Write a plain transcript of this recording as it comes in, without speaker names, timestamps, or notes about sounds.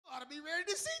be ready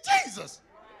to see Jesus.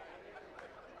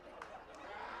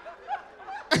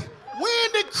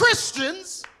 When did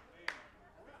Christians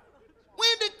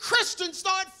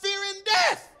start fearing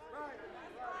death?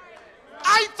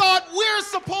 I thought we're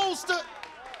supposed to.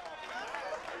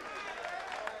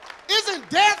 Isn't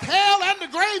death, hell, and the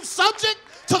grave subject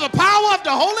to the power of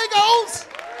the Holy Ghost?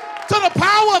 To the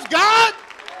power of God?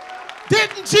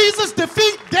 Didn't Jesus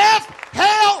defeat death,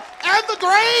 hell, and the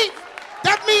grave?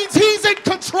 That means he's in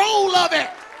control of it.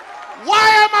 Why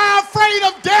am I afraid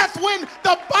of death when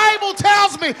the Bible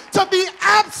tells me to be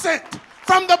absent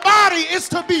from the body is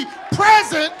to be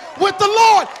present with the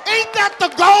Lord? Ain't that the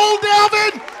goal,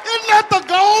 Delvin? Isn't that the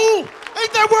goal?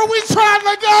 Ain't that where we trying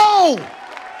to go?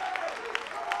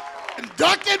 And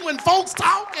ducking when folks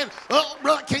talk and, oh,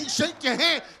 brother, can't shake your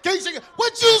hand. Can't shake it.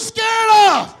 What you scared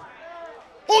of?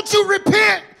 Won't you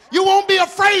repent? You won't be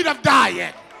afraid of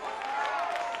dying.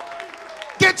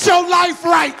 Get your life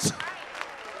right.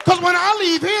 Because when I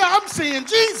leave here, I'm seeing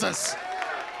Jesus.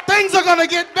 Things are going to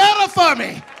get better for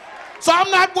me. So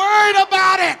I'm not worried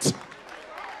about it.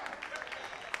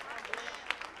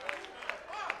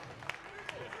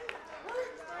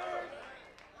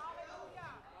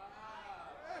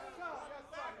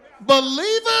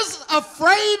 Believers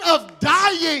afraid of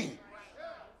dying.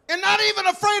 And not even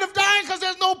afraid of dying because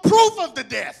there's no proof of the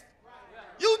death.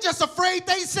 You just afraid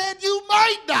they said you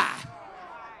might die.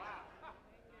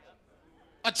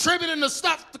 Attributing the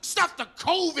stuff to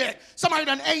COVID. Somebody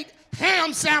done ate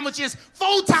ham sandwiches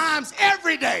 4 times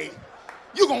every day.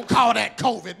 You gonna call that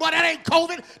COVID. Boy, that ain't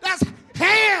COVID. That's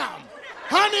ham.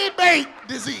 Honey baked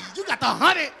disease. You got the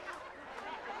honey.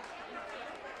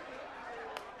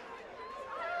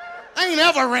 Ain't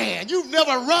ever ran. You've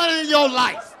never run in your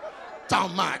life.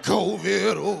 Talking about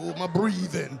COVID, oh, my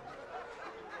breathing.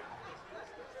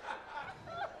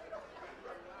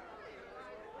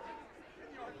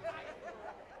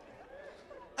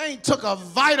 Ain't took a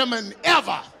vitamin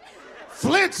ever.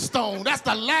 Flintstone, that's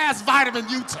the last vitamin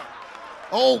you took.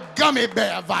 Old gummy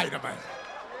bear vitamin.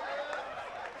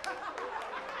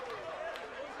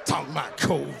 Talking about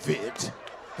COVID.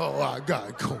 Oh, I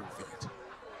got COVID.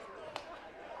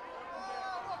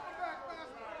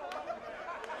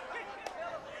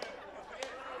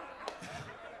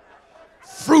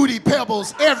 Fruity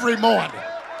Pebbles every morning.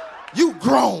 You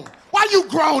grown. Why you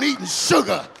grown eating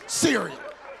sugar cereal?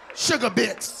 Sugar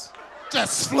bits,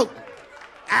 just floating.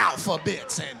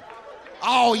 Alphabets, and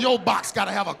all your box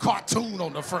gotta have a cartoon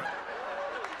on the front.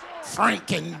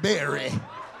 Frankenberry,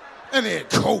 and then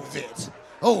COVID.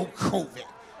 Oh, COVID.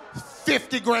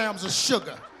 50 grams of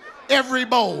sugar every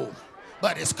bowl,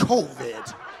 but it's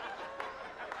COVID.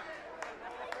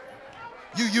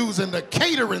 You using the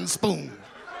catering spoon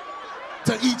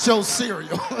to eat your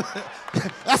cereal.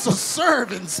 That's a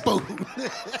serving spoon.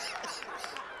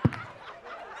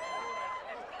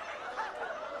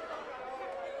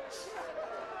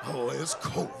 Oh, it's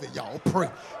COVID. Y'all pray.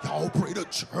 Y'all pray to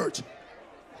church.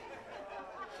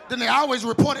 Then they always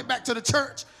report it back to the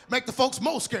church, make the folks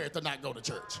more scared to not go to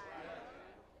church.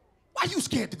 Why you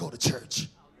scared to go to church?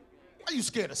 Why you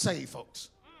scared to save folks?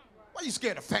 Why you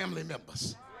scared of family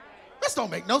members? This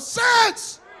don't make no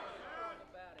sense.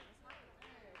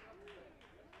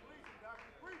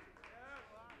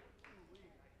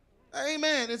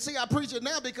 Amen. And see, I preach it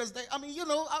now because I'm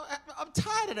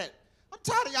tired of that. I'm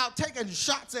tired of y'all taking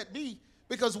shots at me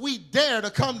because we dare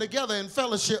to come together in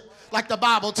fellowship like the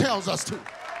Bible tells us to.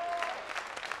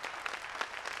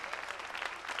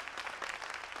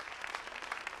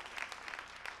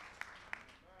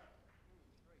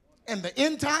 In the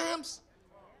end times,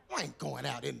 I ain't going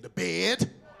out in the bed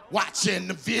watching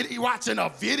a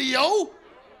video.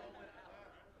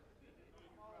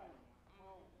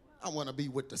 I want to be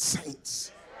with the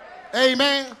saints.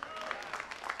 Amen.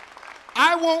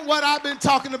 I want what I've been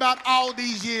talking about all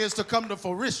these years to come to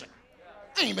fruition.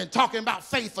 I ain't been talking about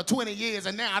faith for 20 years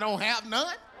and now I don't have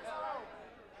none.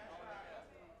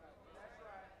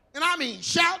 And I mean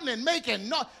shouting and making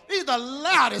noise. These are the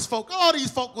loudest folk. All these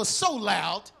folk were so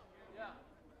loud,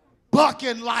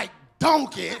 bucking like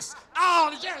donkeys.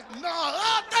 Oh, yes, no.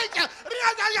 Oh, thank you.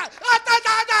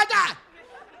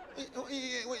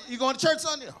 You going to church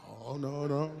Sunday? Oh,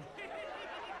 no.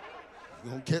 You're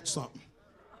going to catch something.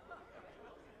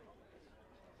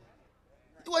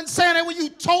 You wasn't saying that when you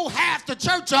tore half the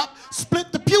church up,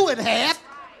 split the pew in half.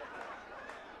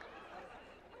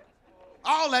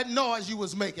 All that noise you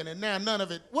was making, and now none of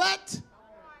it. What?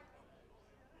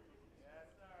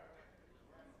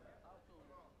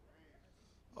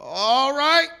 All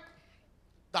right.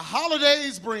 The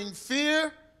holidays bring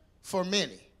fear for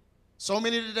many. So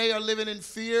many today are living in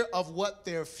fear of what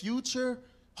their future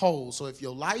holds. So if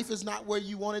your life is not where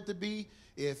you want it to be,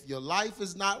 if your life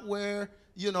is not where,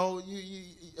 you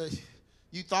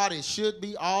thought it should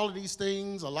be, all of these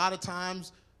things, a lot of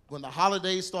times when the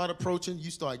holidays start approaching,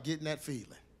 you start getting that feeling.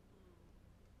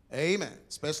 Amen.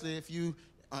 Especially if you,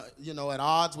 at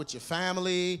odds with your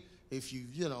family, if you,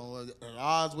 at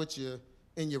odds with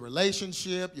in your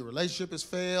relationship has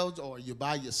failed, or you're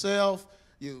by yourself,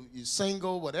 you're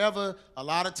single, whatever. A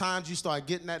lot of times you start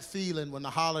getting that feeling when the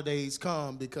holidays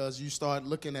come, because you start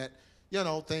looking at,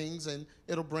 things, and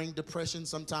it'll bring depression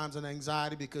sometimes and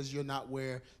anxiety because you're not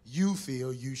where you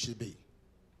feel you should be.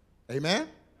 Amen?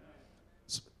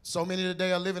 So many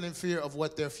today are living in fear of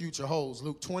what their future holds.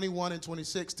 Luke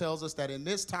 21:26 tells us that in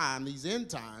this time, these end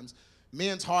times,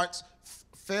 men's hearts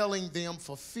failing them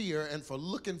for fear and for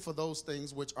looking for those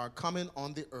things which are coming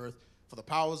on the earth, for the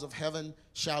powers of heaven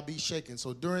shall be shaken.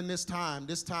 So during this time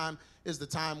is the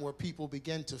time where people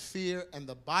begin to fear, and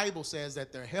the Bible says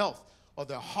that their health or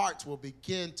their hearts will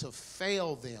begin to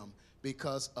fail them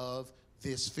because of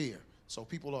this fear. So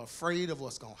people are afraid of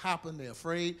what's going to happen. They're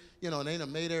afraid, and they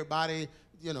done made everybody,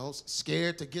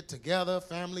 scared to get together.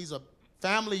 Family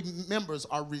members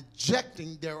are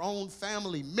rejecting their own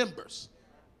family members.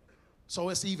 So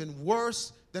it's even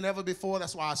worse than ever before.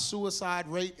 That's why our suicide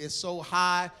rate is so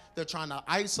high. They're trying to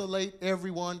isolate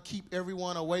everyone, keep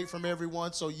everyone away from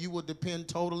everyone, so you will depend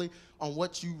totally on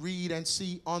what you read and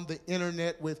see on the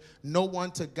internet with no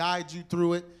one to guide you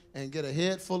through it, and get a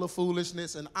head full of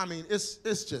foolishness. And I mean, it's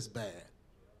just bad.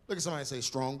 Look at somebody say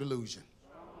strong delusion.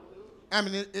 I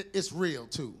mean, it's real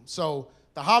too. So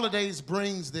the holidays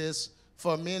brings this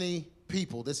for many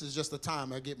people. This is just a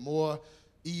time I get more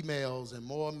emails and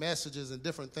more messages and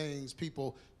different things.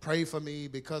 People pray for me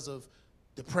because of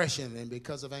depression and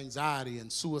because of anxiety and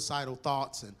suicidal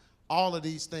thoughts and all of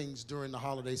these things during the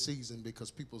holiday season, because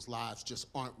people's lives just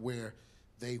aren't where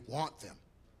they want them.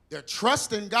 Their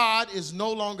trust in God is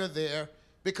no longer there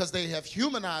because they have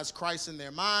humanized Christ in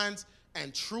their minds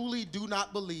and truly do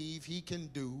not believe he can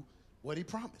do what he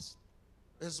promised.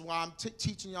 This is why I'm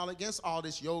teaching y'all against all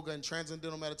this yoga and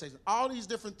transcendental meditation, all these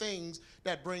different things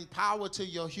that bring power to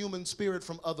your human spirit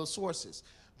from other sources.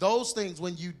 Those things,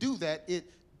 when you do that, it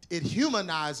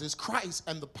humanizes Christ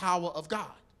and the power of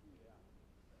God.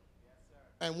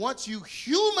 And once you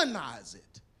humanize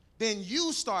it, then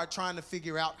you start trying to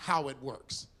figure out how it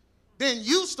works. Then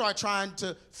you start trying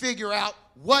to figure out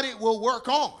what it will work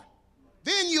on.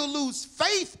 Then you'll lose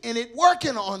faith in it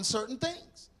working on certain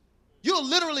things. You'll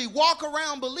literally walk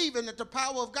around believing that the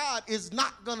power of God is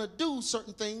not going to do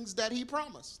certain things that he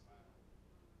promised.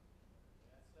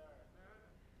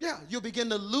 Yeah, you'll begin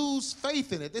to lose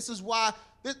faith in it. This is why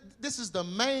this is the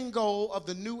main goal of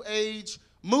the New Age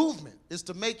movement, is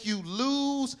to make you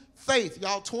lose faith.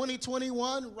 Y'all,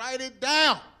 2021, write it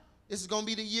down. This is going to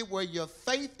be the year where your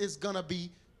faith is going to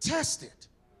be tested.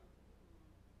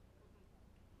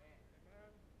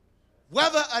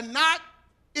 Whether or not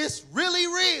it's really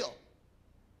real.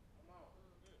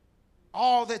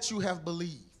 All that you have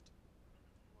believed,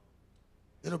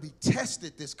 it'll be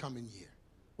tested this coming year,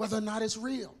 whether or not it's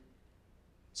real.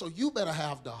 So you better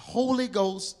have the Holy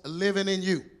Ghost living in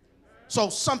you, so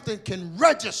something can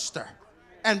register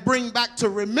and bring back to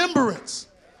remembrance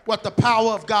what the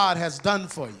power of God has done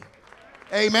for you.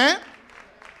 Amen?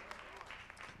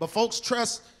 But folks'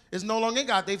 trust is no longer in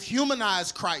God. They've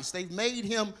humanized Christ. They've made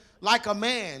him like a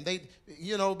man.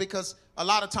 Because a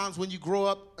lot of times when you grow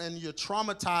up and you're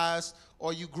traumatized,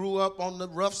 or you grew up on the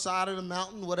rough side of the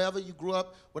mountain, whatever, you grew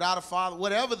up without a father,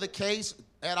 whatever the case,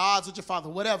 at odds with your father,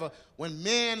 whatever, when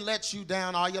man lets you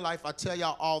down all your life, I tell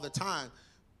y'all all the time,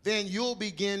 then you'll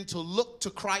begin to look to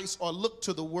Christ or look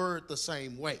to the word the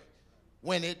same way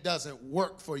when it doesn't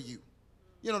work for you.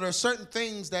 There are certain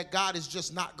things that God is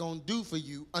just not going to do for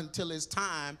you until it's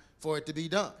time for it to be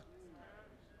done.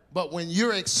 But when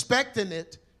you're expecting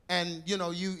it, and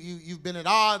you've been at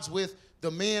odds with the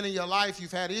men in your life,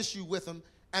 you've had issue with them,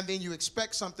 and then you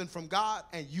expect something from God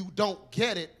and you don't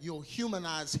get it, you'll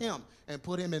humanize him and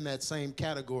put him in that same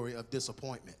category of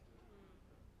disappointment.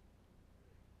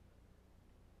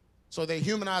 So they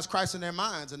humanize Christ in their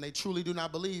minds, and they truly do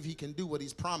not believe he can do what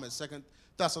he's promised. 2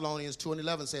 Thessalonians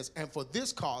 2:11 says, and for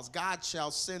this cause God shall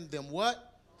send them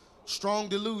what? Strong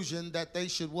delusion, that they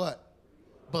should what?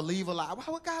 Believe a lie. Why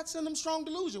would God send them strong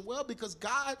delusion? Well, because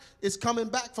God is coming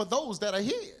back for those that are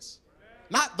his,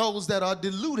 not those that are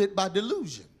deluded by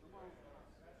delusion.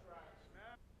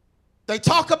 They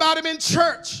talk about him in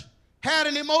church, had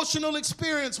an emotional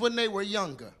experience when they were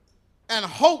younger, and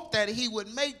hoped that he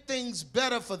would make things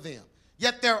better for them.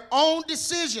 Yet their own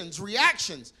decisions,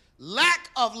 reactions, lack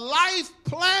of life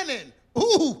planning,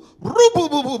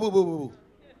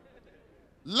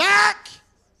 Lack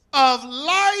of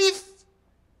life.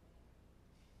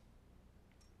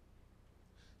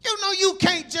 You know you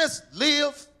can't just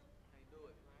live.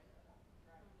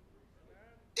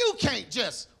 You can't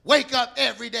just wake up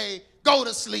every day, go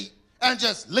to sleep, and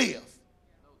just live.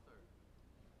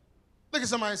 Look at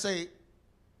somebody and say,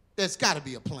 there's got to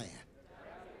be a plan.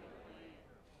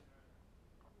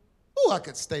 Oh, I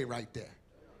could stay right there.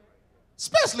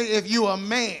 Especially if you're a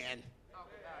man.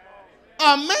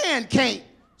 A man can't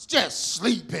just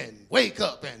sleep and wake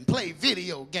up and play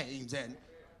video games. And,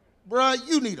 bruh,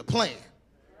 you need a plan.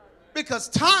 Because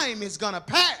time is going to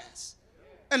pass.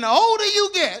 And the older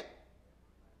you get,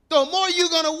 the more you're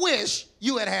going to wish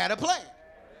you had had a plan.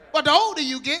 But the older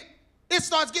you get, it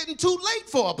starts getting too late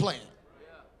for a plan.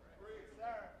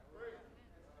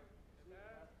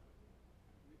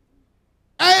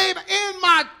 In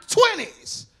my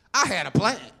 20s, I had a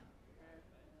plan.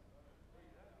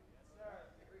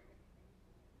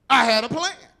 I had a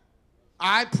plan.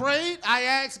 I prayed. I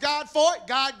asked God for it.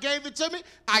 God gave it to me.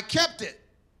 I kept it.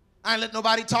 I didn't let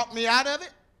nobody talk me out of it.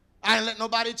 I didn't let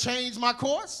nobody change my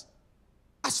course.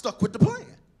 I stuck with the plan.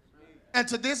 And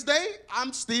to this day,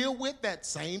 I'm still with that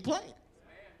same plan.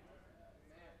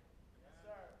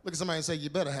 Look at somebody and say, you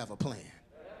better have a plan.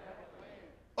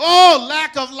 Oh,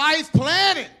 lack of life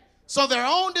planning. So their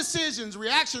own decisions,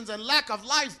 reactions, and lack of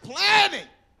life planning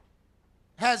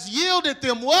has yielded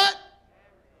them what?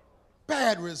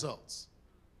 Bad results,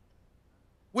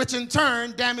 which in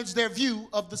turn damaged their view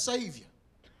of the Savior.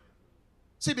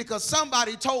 See, because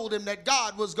somebody told them that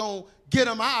God was going to get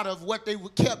them out of what they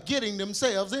kept getting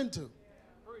themselves into.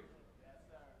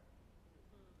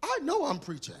 I know I'm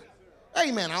preaching.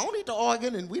 Amen. I don't need the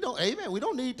organ, and we don't, amen, we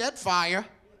don't need that fire.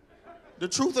 The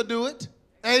truth will do it.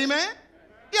 Amen.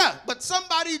 Yeah, but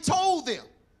somebody told them.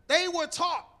 They were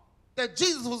taught that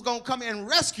Jesus was going to come and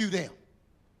rescue them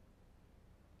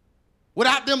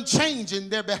without them changing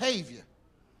their behavior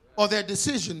or their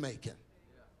decision making.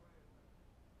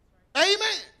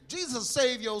 Amen. Jesus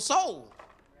saved your soul.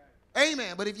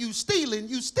 Amen. But if you stealing,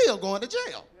 you still going to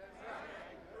jail.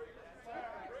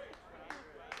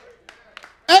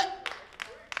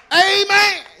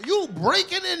 Amen. You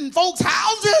breaking in folks'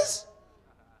 houses?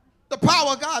 The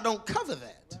power of God don't cover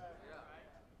that.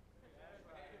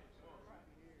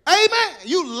 Amen.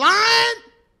 You lying?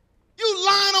 You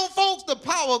lying on folks? The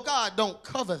power of God don't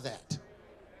cover that.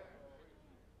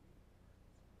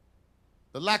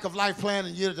 The lack of life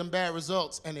planning yielded them bad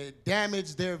results, and it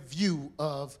damaged their view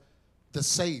of the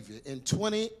Savior. In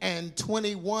 20 and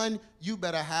 21, you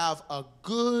better have a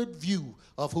good view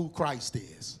of who Christ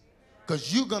is,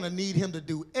 because you're going to need him to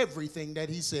do everything that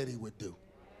he said he would do.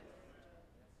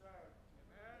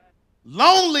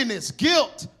 Loneliness,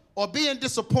 guilt, or being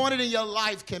disappointed in your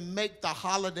life can make the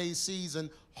holiday season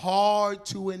hard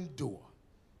to endure.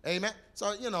 Amen.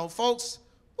 So, you know, folks,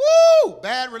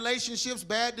 bad relationships,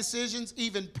 bad decisions,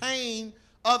 even pain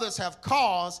others have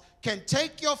caused can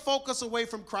take your focus away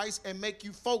from Christ and make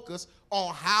you focus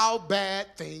on how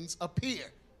bad things appear.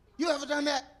 You ever done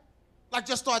that? Like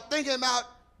just start thinking about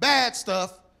bad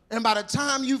stuff, and by the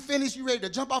time you finish, you ready to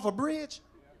jump off a bridge?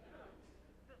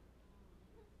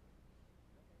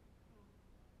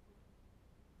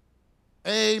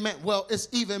 Amen. Well, it's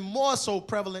even more so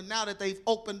prevalent now that they've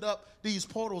opened up these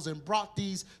portals and brought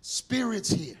these spirits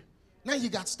here. Now you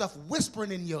got stuff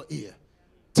whispering in your ear,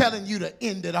 telling you to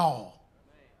end it all,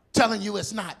 telling you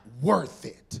it's not worth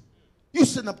it. You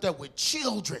sitting up there with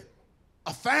children,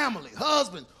 a family,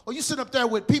 husband, or you sitting up there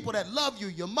with people that love you,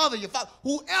 your mother, your father,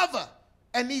 whoever,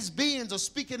 and these beings are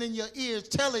speaking in your ears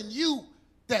telling you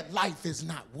that life is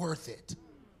not worth it.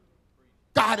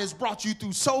 God has brought you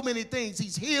through so many things.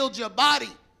 He's healed your body.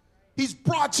 He's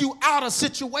brought you out of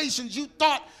situations you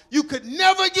thought you could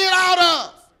never get out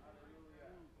of.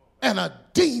 And a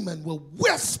demon will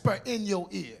whisper in your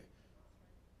ear,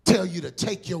 tell you to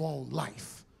take your own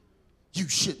life. You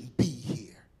shouldn't be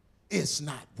here. It's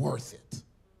not worth it.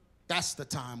 That's the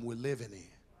time we're living in.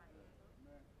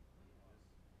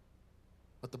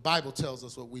 But the Bible tells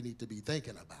us what we need to be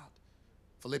thinking about.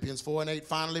 Philippians 4 and 8,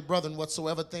 finally, brethren,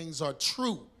 whatsoever things are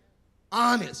true,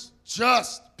 honest,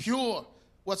 just, pure,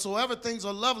 whatsoever things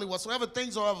are lovely, whatsoever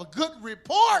things are of a good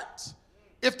report,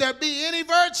 if there be any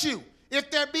virtue,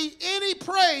 if there be any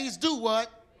praise, do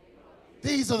what?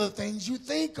 These are the things you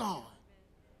think on.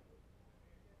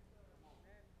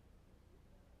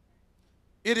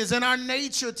 It is in our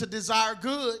nature to desire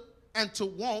good and to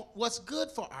want what's good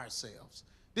for ourselves.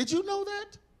 Did you know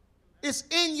that? It's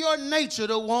in your nature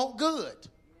to want good.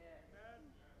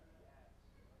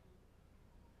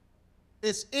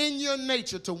 It's in your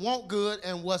nature to want good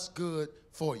and what's good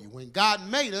for you. When God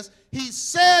made us, He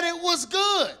said it was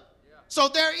good. So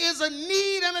there is a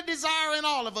need and a desire in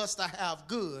all of us to have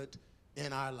good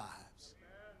in our lives.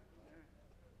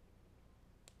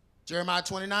 Jeremiah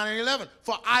 29:11.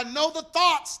 For I know the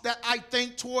thoughts that I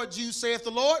think towards you, saith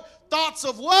the Lord. Thoughts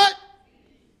of what?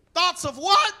 Thoughts of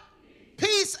what?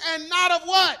 Peace and not of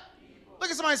what? Look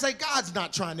at somebody and say, God's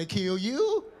not trying to kill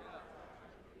you.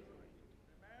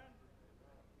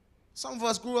 Some of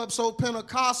us grew up so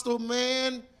Pentecostal,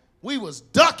 man, we was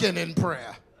ducking in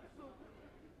prayer.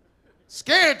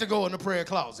 Scared to go in the prayer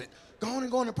closet. Go on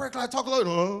and go in the prayer closet, talk a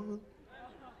little.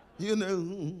 You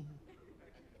know.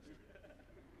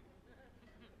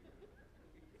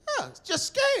 Yeah, just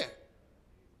scared.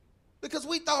 Because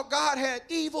we thought God had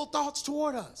evil thoughts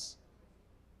toward us.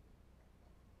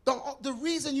 The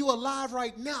reason you're alive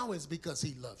right now is because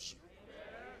he loves you.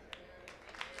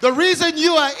 The reason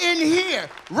you are in here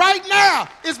right now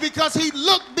is because he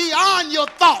looked beyond your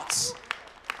thoughts,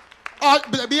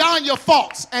 beyond your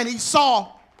faults, and he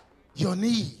saw your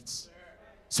needs.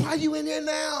 So why are you in here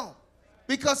now?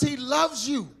 Because he loves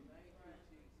you.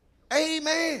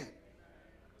 Amen.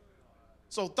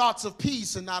 So thoughts of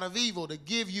peace and not of evil, to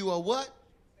give you a what?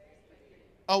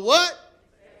 A what?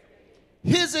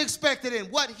 His expected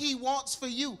end, what he wants for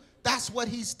you. That's what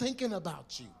he's thinking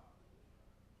about you.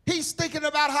 He's thinking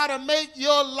about how to make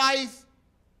your life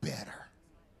better.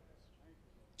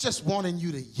 Just wanting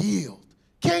you to yield.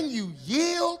 Can you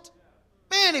yield?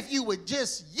 Man, if you would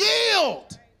just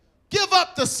yield. Give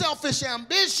up the selfish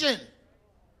ambition.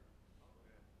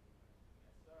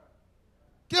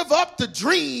 Give up the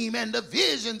dream and the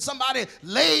vision. Somebody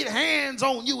laid hands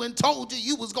on you and told you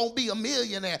you was going to be a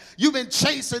millionaire. You've been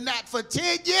chasing that for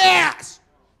 10 years.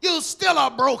 You're still a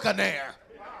brokenaire.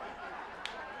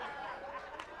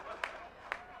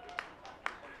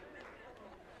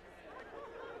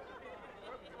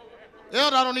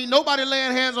 Elder, I don't need nobody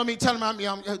laying hands on me telling me,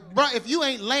 bro, if you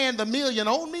ain't laying the million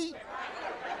on me,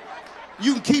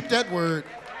 you can keep that word.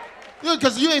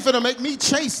 Because you ain't finna make me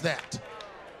chase that.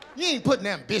 You ain't putting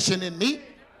ambition in me.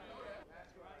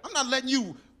 I'm not letting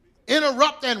you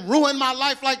interrupt and ruin my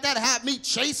life like that, have me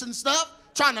chasing stuff,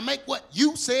 trying to make what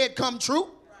you said come true.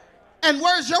 And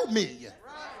where's your million?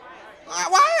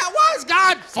 Why is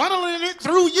God funneling it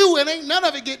through you and ain't none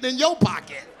of it getting in your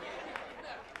pocket?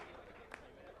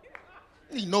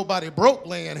 Ain't nobody broke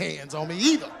laying hands on me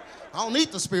either. I don't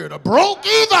need the spirit of broke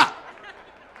either.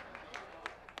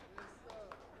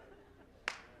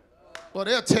 Well,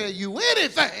 they'll tell you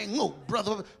anything. Oh,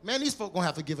 brother, man, these folks gonna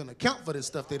have to give an account for this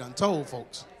stuff they done told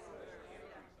folks.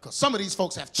 Because some of these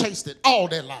folks have chased it all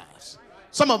their lives.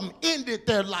 Some of them ended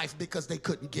their life because they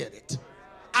couldn't get it.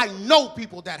 I know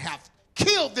people that have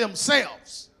killed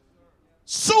themselves,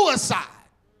 suicide,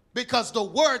 because the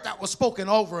word that was spoken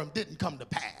over them didn't come to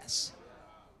pass.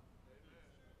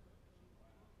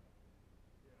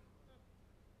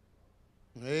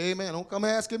 Amen. Don't come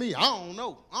asking me. I don't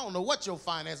know. I don't know what your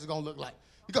finances are going to look like.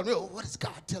 You're going to know, what is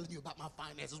God telling you about my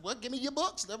finances? Well, give me your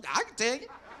books. I can tell you.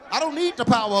 I don't need the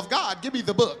power of God. Give me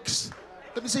the books.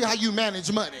 Let me see how you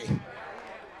manage money.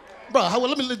 Bro,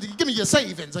 give me your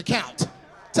savings account.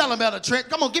 Tell them about a Trent.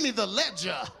 Come on, give me the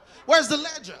ledger. Where's the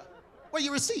ledger? Where are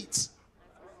your receipts?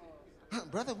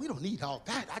 Brother, we don't need all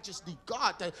that. I just need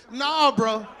God to. No,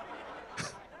 bro.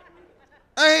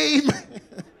 Amen.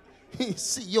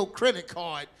 See your credit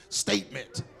card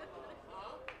statement.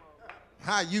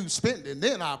 How you spending,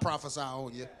 then I'll prophesy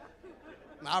on you.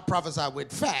 I'll prophesy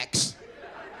with facts.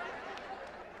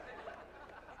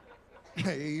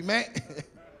 Amen.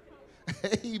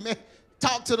 Amen.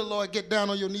 Talk to the Lord. Get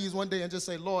down on your knees one day and just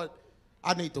say, Lord,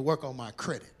 I need to work on my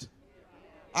credit.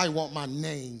 I want my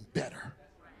name better.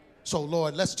 So,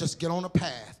 Lord, let's just get on a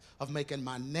path of making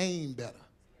my name better.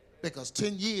 Because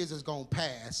 10 years is going to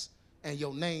pass and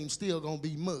your name's still going to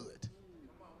be mud.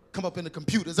 Come up in the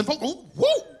computers and folks, oh,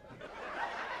 whoa!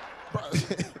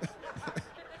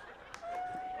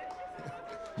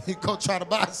 You go try to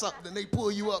buy something and they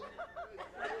pull you up.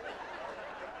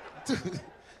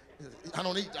 I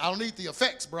don't need the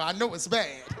effects, bro. I know it's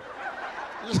bad.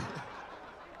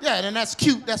 Yeah, and that's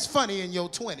cute. That's funny in your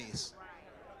 20s.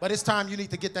 But it's time you need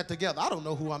to get that together. I don't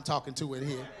know who I'm talking to in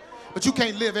here. But you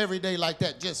can't live every day like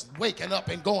that, just waking up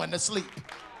and going to sleep.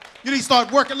 You need to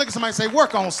start working. Look at somebody say,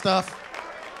 work on stuff.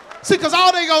 See, because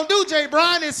all they going to do, Jay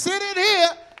Brian, is sit in here,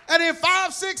 and then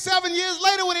 5, 6, 7 years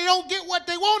later, when they don't get what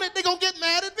they wanted, they going to get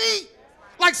mad at me.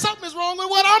 Like something is wrong with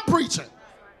what I'm preaching.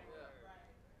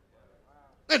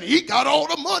 And he got all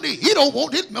the money. He don't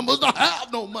want his members to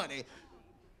have no money.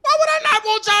 Why would I not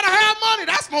want y'all to have money?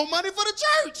 That's more money for the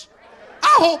church.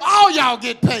 I hope all y'all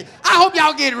get paid. I hope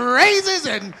y'all get raises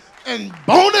and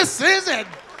bonuses and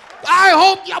I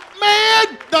hope,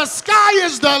 man, the sky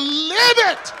is the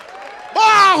limit. Boy,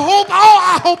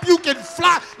 I hope you can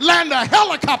land a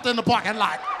helicopter in the parking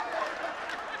lot.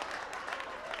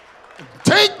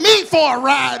 Take me for a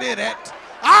ride in it.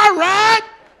 All right.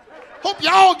 Hope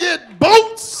y'all get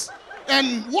boats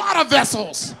and water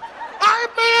vessels. All right,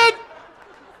 man.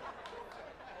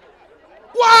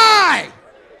 Why?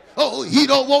 Oh, he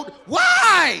don't want.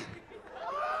 Why?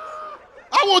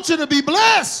 I want you to be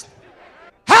blessed.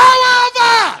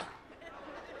 However,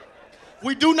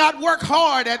 we do not work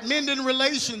hard at mending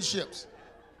relationships.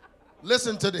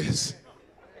 Listen to this.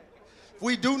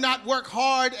 We do not work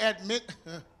hard at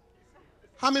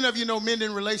How many of you know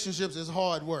mending relationships is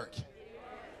hard work?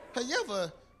 Have you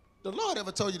ever, the Lord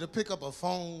ever told you to pick up a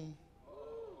phone?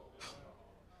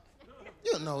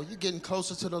 You know, you're getting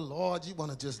closer to the Lord. You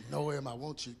want to just know him. I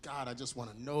want you. God, I just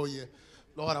want to know you.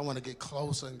 Lord, I want to get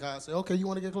closer. And God said, okay, you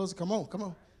want to get closer? Come on, come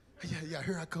on. Yeah,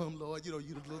 here I come, Lord. You know,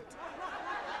 you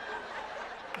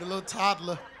the little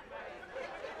toddler.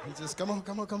 He just, come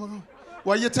on.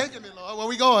 Where you taking me, Lord? Where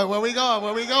we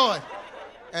going?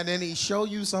 And then he show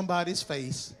you somebody's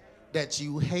face that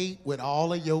you hate with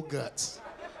all of your guts.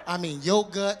 I mean, your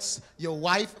guts, your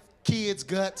wife, kids'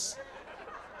 guts,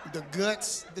 the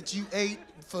guts that you ate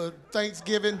for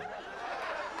Thanksgiving,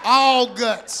 all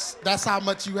guts. That's how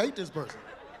much you hate this person.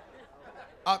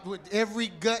 With every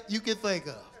gut you can think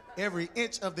of, every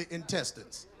inch of the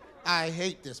intestines. I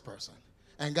hate this person.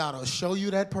 And God will show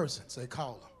you that person. Say,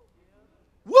 call him.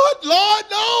 What, Lord?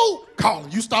 No. Call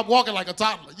him. You stop walking like a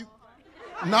toddler.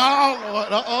 No,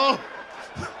 Lord.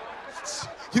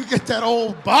 You get that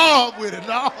old Bob with it.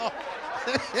 No.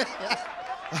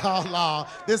 Oh, Lord.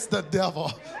 This is the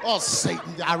devil. Oh,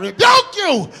 Satan, I rebuke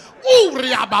you.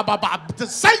 Ooh,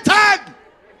 Satan.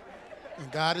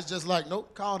 And God is just like,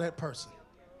 nope, call that person.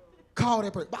 Call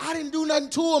that person. But I didn't do nothing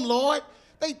to them, Lord.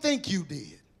 They think you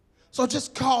did. So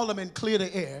just call them and clear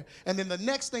the air. And then the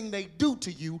next thing they do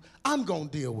to you, I'm going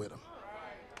to deal with them.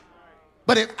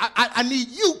 But if I need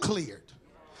you cleared.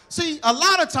 See, a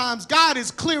lot of times God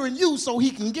is clearing you so he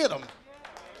can get them.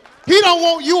 He don't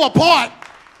want you a part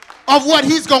of what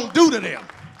he's going to do to them.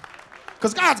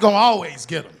 Because God's going to always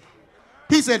get them.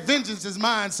 He said, vengeance is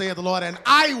mine, saith the Lord, and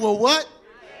I will what?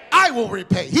 I will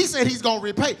repay. He said he's going to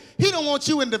repay. He don't want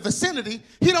you in the vicinity.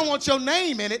 He don't want your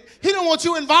name in it. He don't want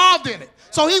you involved in it.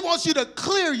 So he wants you to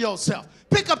clear yourself.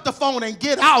 Pick up the phone and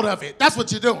get out of it. That's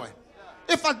what you're doing.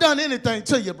 If I've done anything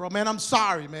to you, bro, man, I'm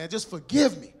sorry, man. Just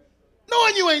forgive me.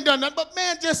 Knowing you ain't done nothing, but,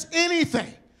 man, just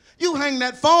anything. You hang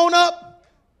that phone up,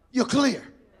 you're clear.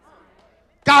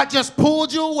 God just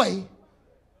pulled you away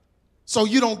so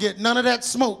you don't get none of that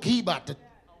smoke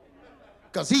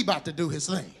because he about to do his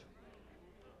thing.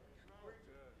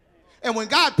 And when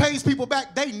God pays people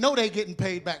back, they know they getting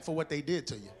paid back for what they did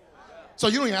to you. So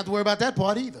you don't even have to worry about that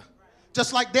part either.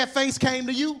 Just like their face came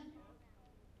to you.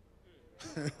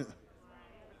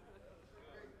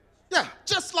 Yeah,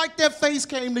 just like their face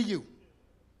came to you.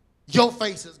 Your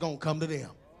face is going to come to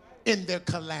them in their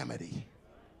calamity.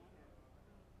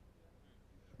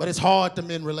 But it's hard to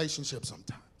mend relationships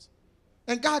sometimes.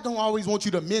 And God don't always want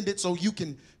you to mend it so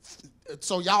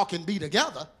y'all can be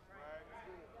together.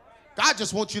 God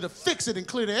just wants you to fix it and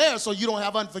clear the air so you don't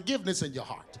have unforgiveness in your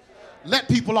heart. Let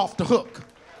people off the hook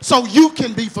so you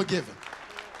can be forgiven.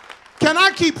 Can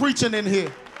I keep preaching in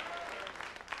here?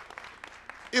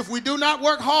 If we do not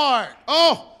work hard,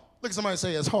 look at somebody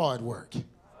say it's hard work.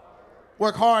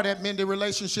 Work hard at mending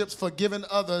relationships, forgiving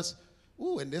others.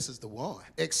 Ooh, and this is the one.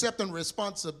 Accepting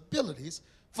responsibilities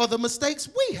for the mistakes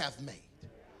we have made.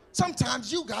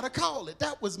 Sometimes you got to call it.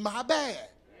 That was my bad.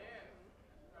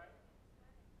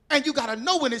 And you got to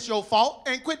know when it's your fault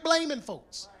and quit blaming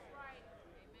folks.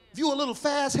 If you a little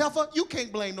fast heifer, you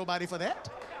can't blame nobody for that.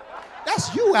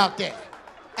 That's you out there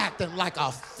acting like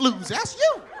a floozy. That's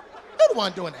you. You're the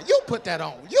one doing that. You put that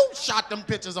on. You shot them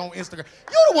pictures on Instagram.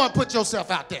 You're the one put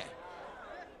yourself out there.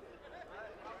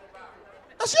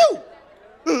 That's you.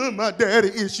 My daddy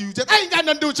issues. That ain't got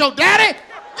nothing to do with your daddy.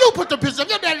 You put the pictures up.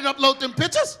 Your daddy didn't upload them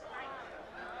pictures.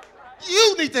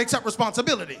 You need to accept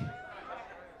responsibility.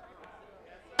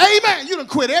 Amen. You done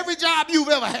quit every job you've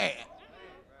ever had.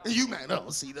 And you, man,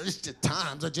 see, the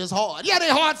times are just hard. Yeah,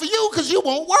 they're hard for you because you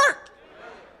won't work.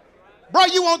 Bro,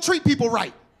 you won't treat people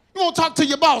right. You won't talk to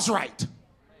your boss right.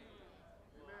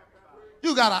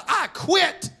 You got a I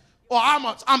quit or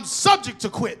I'm subject to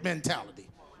quit mentality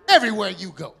everywhere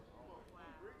you go.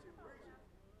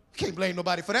 You can't blame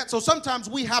nobody for that. So sometimes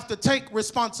we have to take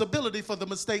responsibility for the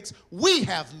mistakes we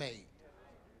have made.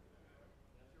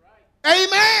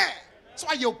 Amen. That's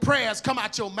why your prayers come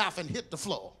out your mouth and hit the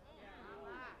floor.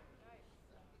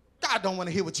 God don't want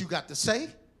to hear what you got to say.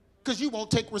 because you won't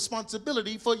take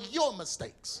responsibility for your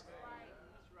mistakes.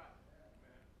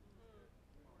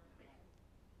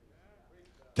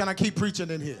 Can I keep preaching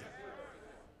in here?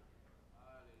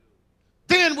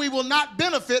 Then we will not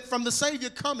benefit from the Savior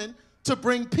coming to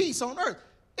bring peace on earth.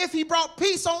 If he brought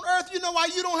peace on earth, you know why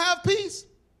you don't have peace?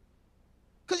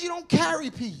 Because you don't carry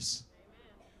peace.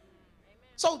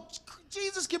 So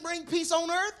Jesus can bring peace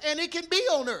on earth, and it can be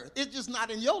on earth. It's just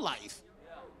not in your life.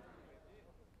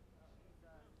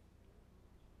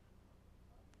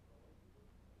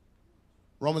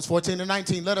 Romans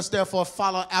 14:19, let us therefore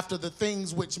follow after the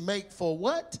things which make for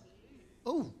what?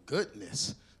 Oh,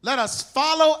 goodness. Let us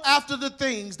follow after the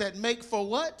things that make for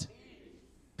what?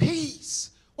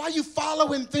 Peace. Why are you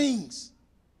following things?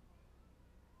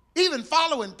 Even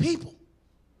following people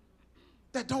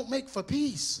that don't make for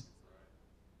peace.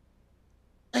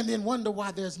 And then wonder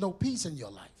why there's no peace in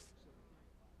your life.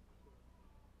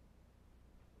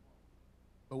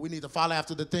 But we need to follow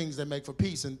after the things that make for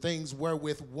peace and things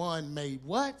wherewith one may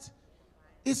what?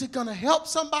 Is it going to help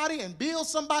somebody and build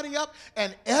somebody up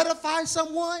and edify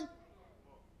someone?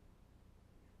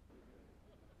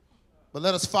 But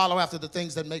let us follow after the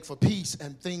things that make for peace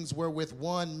and things wherewith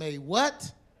one may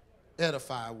what?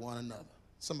 Edify one another.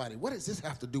 Somebody, what does this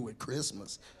have to do with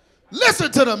Christmas? Listen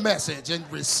to the message and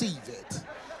receive it.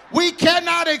 We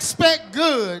cannot expect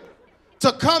good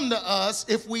to come to us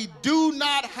if we do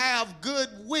not have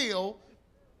goodwill.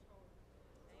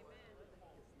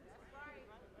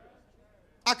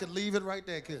 I could leave it right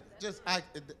there, couldn't I?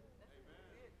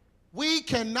 We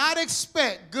cannot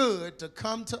expect good to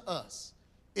come to us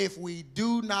if we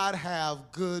do not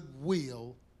have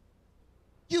goodwill.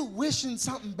 You wishing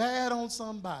something bad on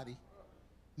somebody,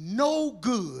 no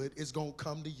good is going to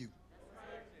come to you.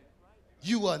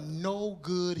 You are no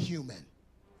good human.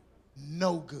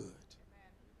 No good.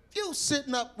 If you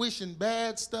sitting up wishing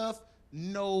bad stuff,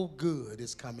 no good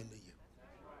is coming to you.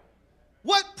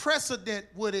 What precedent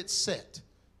would it set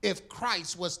if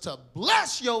Christ was to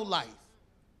bless your life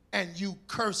and you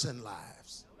cursing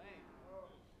lives?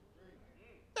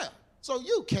 Yeah, so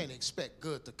you can't expect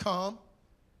good to come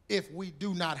if we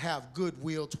do not have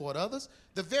goodwill toward others.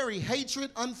 The very hatred,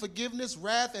 unforgiveness,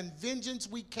 wrath, and vengeance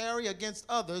we carry against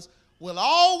others will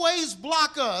always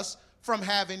block us from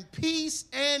having peace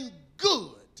and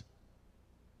good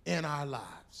in our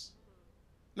lives.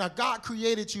 Now, God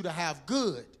created you to have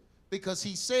good because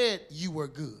he said you were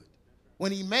good.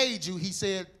 When he made you, he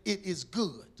said it is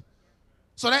good.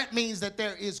 So that means that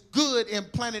there is good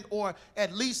implanted, or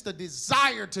at least a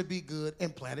desire to be good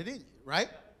implanted in you, right?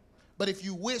 But if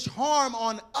you wish harm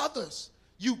on others,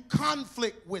 you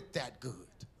conflict with that good,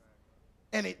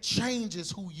 and it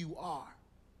changes who you are.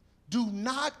 Do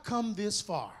not come this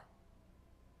far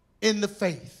in the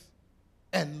faith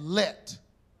and let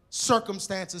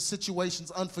circumstances, situations,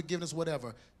 unforgiveness,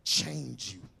 whatever,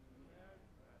 change you.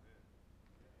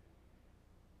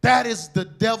 That is the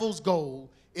devil's goal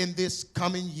in this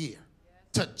coming year,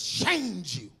 to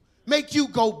change you, make you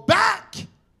go back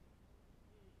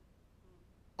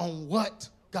on what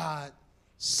God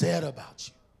said about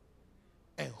you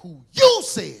and who you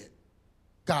said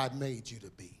God made you to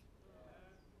be.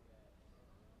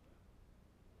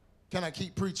 Can I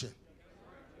keep preaching?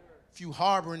 If you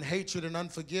harboring hatred and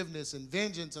unforgiveness and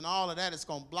vengeance and all of that, it's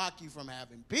going to block you from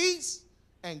having peace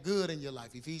and good in your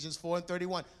life. Ephesians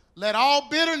 4:31. Let all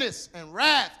bitterness and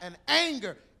wrath and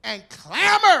anger and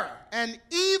clamor and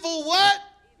evil what?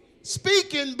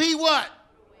 Speaking be what?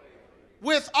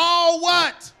 With all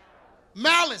what?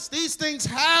 Malice. These things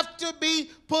have to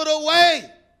be put away.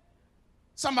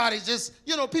 Somebody just,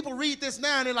 people read this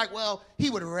now and they're like, well, he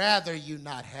would rather you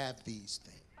not have these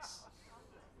things.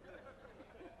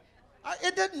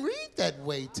 It doesn't read that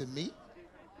way to me.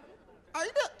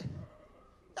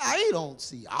 I don't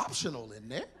see optional in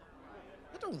there.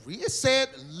 It don't read. It said,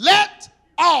 let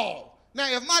all. Now,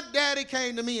 if my daddy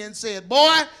came to me and said,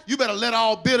 boy, you better let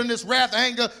all bitterness, wrath,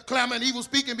 anger, clamor, and evil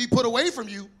speaking be put away from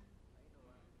you,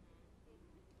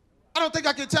 I don't think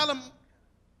I can tell him,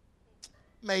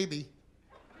 maybe.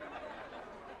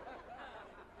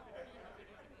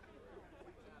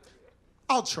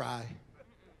 I'll try.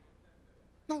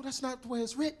 No, that's not the way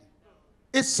it's written.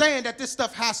 It's saying that this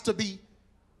stuff has to be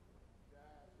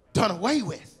done away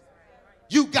with.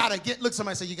 You got to look,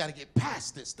 somebody say, you got to get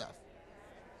past this stuff.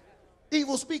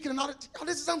 Evil speaking and all that,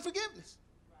 this is unforgiveness.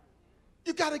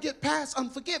 You got to get past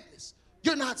unforgiveness.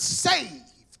 You're not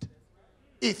saved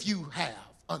if you have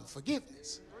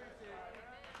unforgiveness.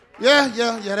 Yeah,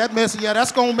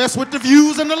 that's going to mess with the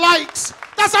views and the likes.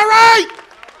 That's all right.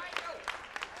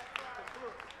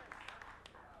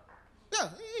 Yeah,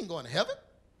 he ain't going to heaven.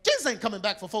 Jesus ain't coming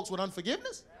back for folks with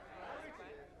unforgiveness.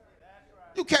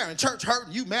 You carrying church hurt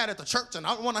and you mad at the church and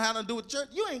I don't want to have nothing to do with the church.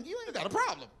 You ain't got a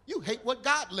problem. You hate what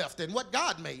God left and what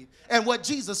God made and what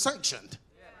Jesus sanctioned.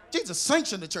 Jesus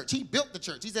sanctioned the church. He built the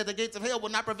church. He said the gates of hell will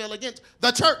not prevail against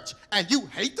the church. And you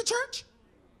hate the church?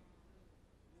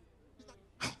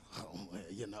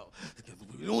 You know,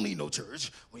 we don't need no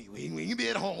church. We can be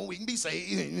at home. We can be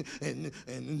saved.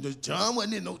 And John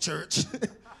wasn't in no church.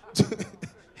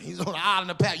 He's on the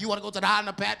island of Patmos. You want to go to the island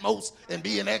of Patmos and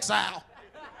be in exile?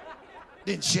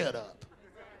 Then shut up.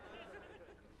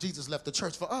 Jesus left the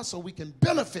church for us so we can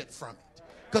benefit from it.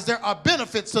 Because there are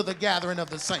benefits to the gathering of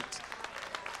the saints.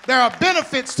 There are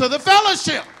benefits to the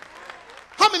fellowship.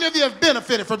 How many of you have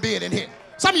benefited from being in here?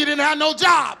 Some of you didn't have no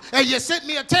job, and you sent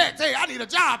me a text. Hey, I need a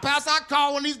job, Pastor. I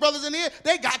called one of these brothers in here.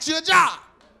 They got you a job.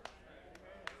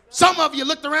 Some of you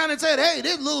looked around and said, hey,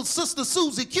 this little sister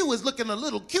Susie Q is looking a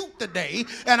little cute today,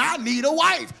 and I need a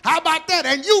wife. How about that?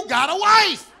 And you got a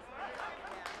wife.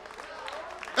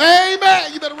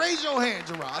 Amen. You better raise your hand,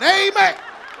 Gerard. Amen.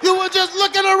 You were just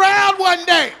looking around one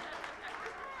day.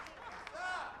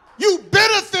 You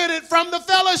benefited from the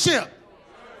fellowship.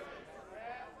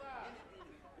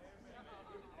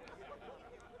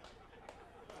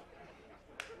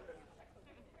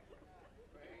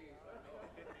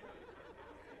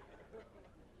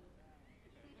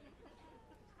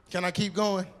 Can I keep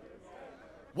going?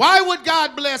 Why would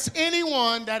God bless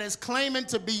anyone that is claiming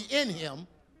to be in him,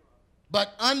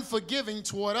 but unforgiving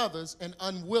toward others and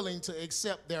unwilling to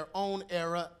accept their own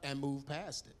error and move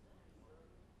past it?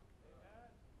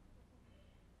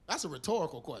 That's a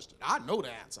rhetorical question. I know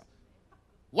the answer.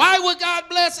 Why would God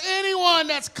bless anyone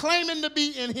that's claiming to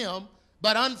be in him,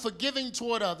 but unforgiving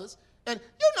toward others? And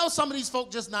you know some of these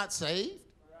folk just not saved.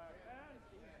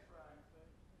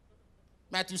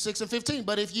 Matthew 6:15,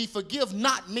 but if ye forgive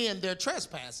not men their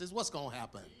trespasses, what's going to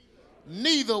happen?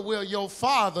 Neither will your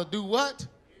Father do what?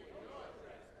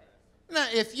 Now,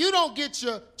 if you don't get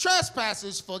your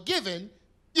trespasses forgiven,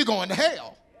 you're going to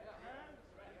hell.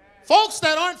 Folks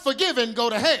that aren't forgiven go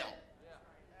to hell.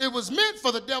 It was meant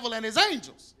for the devil and his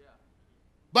angels.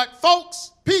 But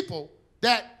folks, people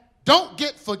that don't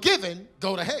get forgiven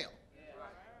go to hell.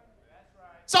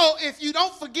 So if you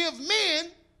don't forgive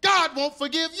men, God won't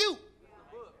forgive you.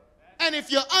 And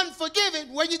if you're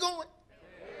unforgiving, where you going?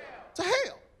 To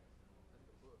hell.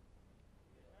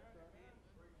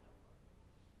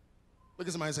 Look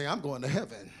at somebody and say, I'm going to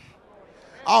heaven.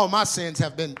 All my sins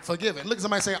have been forgiven. Look at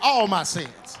somebody and say, all my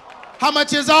sins. How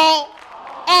much is all?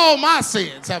 All my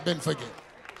sins have been forgiven.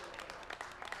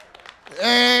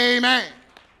 Amen.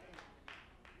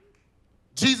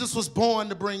 Jesus was born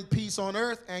to bring peace on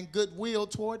earth and goodwill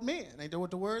toward men. Ain't that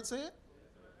what the word said?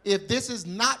 If this is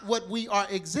not what we are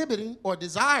exhibiting or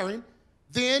desiring,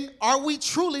 then are we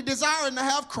truly desiring to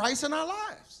have Christ in our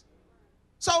lives?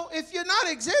 So if you're not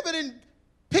exhibiting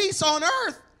peace on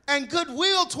earth and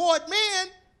goodwill toward men,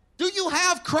 do you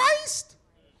have Christ?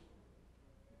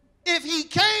 If he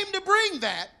came to bring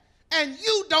that and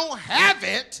you don't have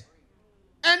it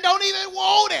and don't even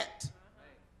want it,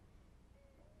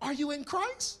 are you in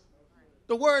Christ?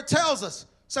 The word tells us,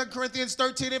 2 Corinthians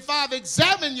 13:5,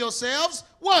 examine yourselves,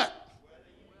 what?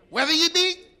 Whether you're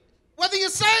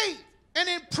saved, and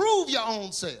improve your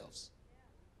own selves.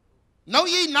 Know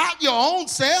ye not your own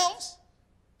selves,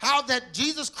 how that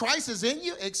Jesus Christ is in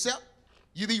you, except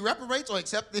you be reprobates, or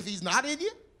except if he's not in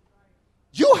you?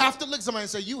 You have to look at somebody and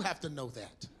say, you have to know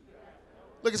that.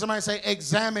 Look at somebody and say,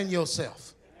 examine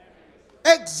yourself.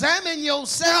 Examine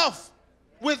yourself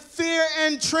with fear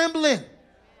and trembling.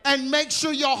 And make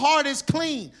sure your heart is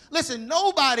clean. Listen,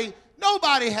 nobody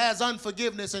has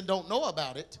unforgiveness and don't know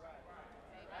about it.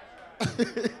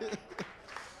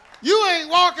 You ain't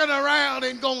walking around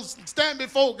and going to stand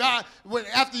before God.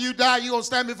 After you die, you're going to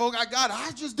stand before God. God,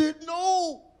 I just didn't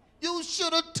know. You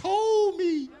should have told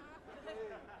me.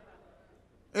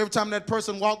 Every time that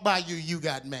person walked by you, you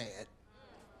got mad.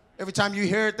 Every time you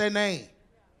heard their name,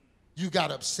 you got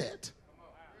upset.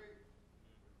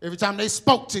 Every time they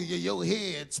spoke to you, your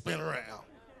head spin around.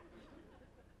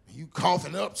 You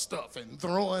coughing up stuff and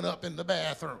throwing up in the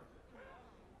bathroom.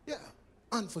 Yeah,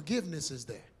 unforgiveness is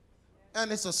there.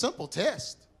 And it's a simple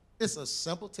test. It's a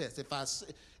simple test.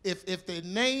 If the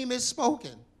name is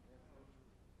spoken,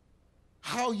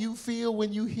 how you feel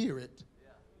when you hear it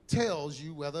tells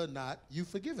you whether or not you've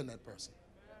forgiven that person.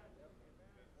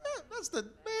 Yeah, that's the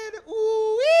man.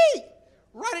 Ooh-wee.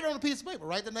 Write it on a piece of paper.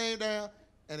 Write the name down.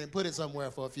 And then put it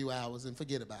somewhere for a few hours and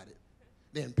forget about it.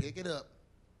 Then pick it up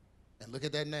and look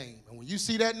at that name. And when you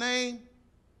see that name,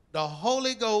 the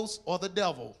Holy Ghost or the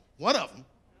devil, one of them,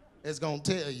 is going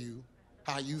to tell you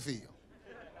how you feel.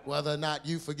 Whether or not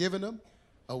you've forgiven them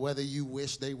or whether you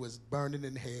wish they was burning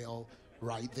in hell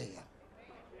right then.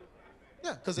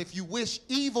 Yeah, because if you wish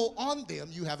evil on them,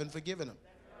 you haven't forgiven them.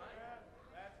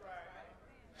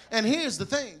 And here's the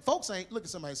thing. Folks ain't, look at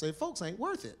somebody and say, folks ain't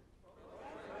worth it.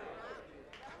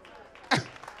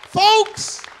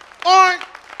 Folks aren't,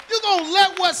 you going to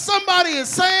let what somebody is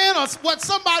saying or what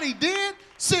somebody did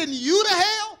send you to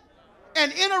hell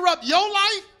and interrupt your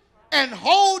life and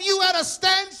hold you at a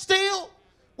standstill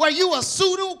where you a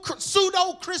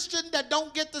pseudo-Christian that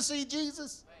don't get to see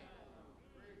Jesus?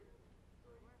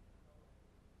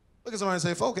 Look at somebody and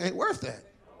say, folk ain't worth that.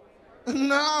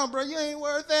 No, bro, you ain't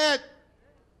worth that.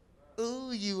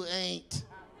 Ooh, you ain't.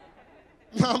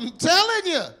 I'm telling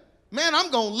you, man,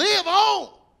 I'm going to live on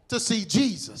to see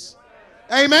Jesus.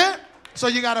 Amen? So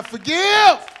you got to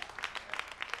forgive.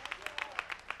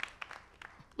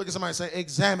 Look at somebody and say,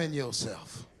 examine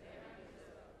yourself.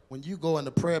 When you go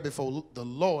into prayer before the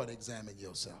Lord, examine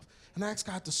yourself. And ask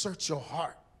God to search your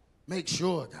heart. Make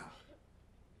sure, God.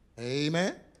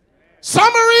 Amen?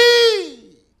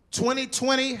 Summary!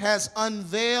 2020 has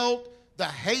unveiled the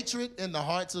hatred in the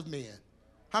hearts of men.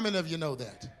 How many of you know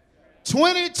that?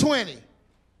 2020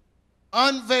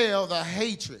 unveiled the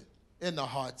hatred in the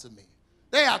hearts of men.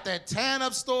 They out there tearing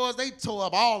up stores. They tore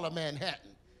up all of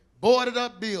Manhattan, boarded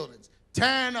up buildings,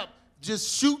 tearing up,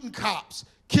 just shooting cops,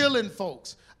 killing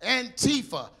folks,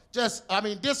 Antifa,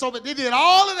 disobey. They did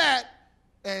all of that,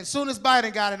 and as soon as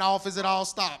Biden got in office, it all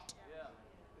stopped.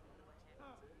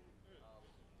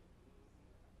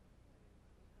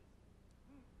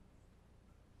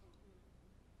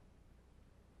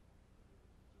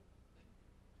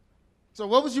 So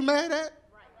what was you mad at?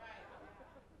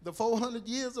 The 400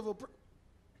 years of oppression.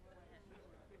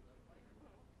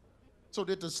 So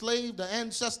did the slave, the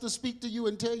ancestor, speak to you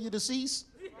and tell you to cease?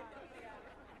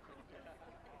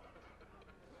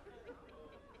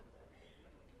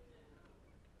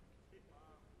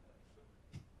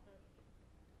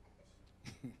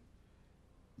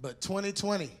 But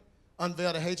 2020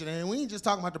 unveiled the hatred. And we ain't just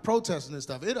talking about the protesting and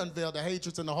stuff. It unveiled the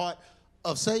hatreds in the heart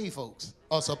of saved folks,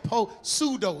 or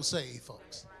pseudo-saved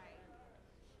folks.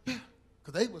 Yeah,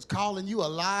 because they was calling you a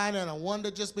liar and a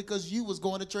wonder just because you was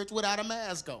going to church without a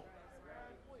mask on.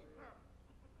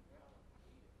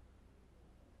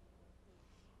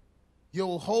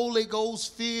 Your Holy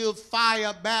Ghost-filled,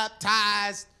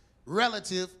 fire-baptized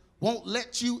relative won't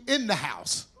let you in the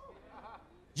house.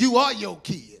 You are your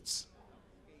kids.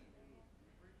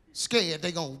 Scared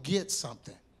they're going to get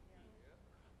something.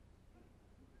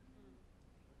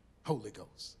 Holy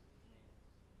Ghost.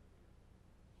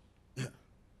 Yeah.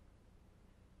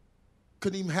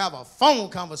 Couldn't even have a phone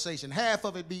conversation. Half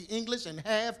of it be English and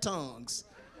half tongues.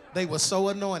 They were so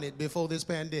anointed before this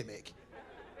pandemic.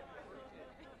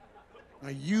 Now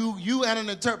you and an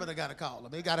interpreter got to call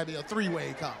them. It got to be a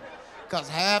three-way call. Because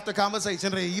half the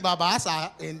conversation, hold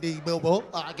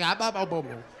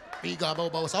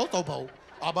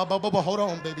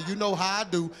on, baby. You know how I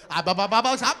do.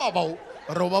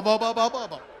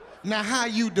 Now, how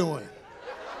you doing?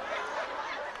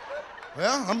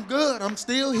 Well, I'm good. I'm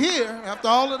still here. After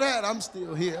all of that, I'm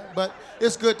still here. But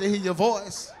it's good to hear your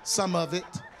voice, some of it.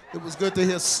 It was good to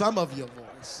hear some of your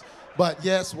voice. But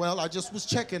yes, well, I just was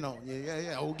checking on you.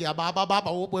 Yeah. Oh, yeah,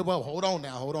 well, hold on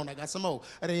now. Hold on. I got some more.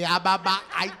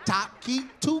 I talk,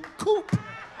 keep, to coop.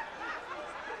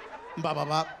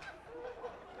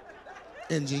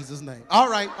 In Jesus' name. All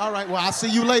right. Well, I'll see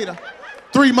you later.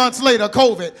 3 months later,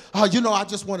 COVID. I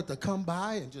just wanted to come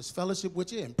by and just fellowship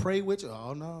with you and pray with you.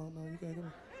 Oh, no, you can't do it.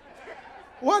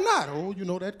 Why not? Oh,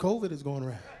 that COVID is going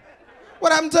around.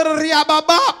 What happened to the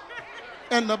ria-ba-bop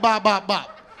and the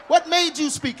ba-ba-bop? What made you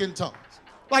speak in tongues?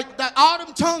 Like that, all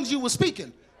them tongues you were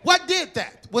speaking. What did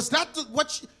that? Was that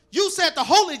what you said the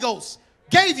Holy Ghost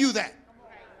gave you that?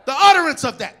 The utterance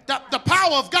of that, the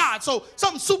power of God. So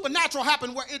something supernatural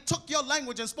happened where it took your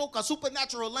language and spoke a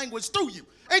supernatural language through you.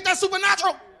 Ain't that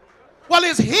supernatural? Well,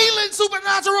 is healing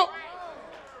supernatural?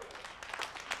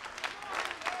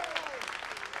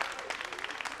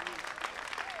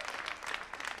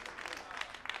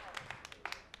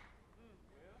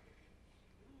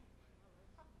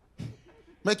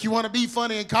 Make you want to be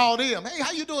funny and call them. Hey,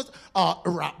 how you doing?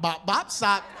 Bop, bop,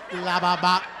 sop, la, bop,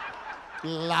 bop.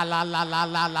 La la la la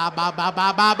la la ba ba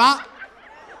ba ba ba.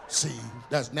 See,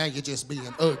 now you're just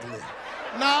being ugly.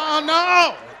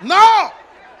 No.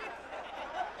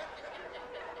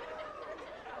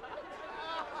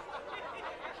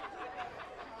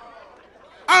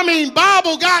 I mean,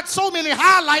 Bible got so many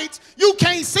highlights you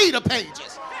can't see the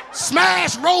pages.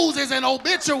 Smash roses and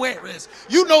obituaries.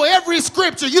 You know every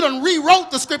scripture. You done rewrote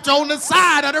the scripture on the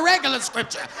side of the regular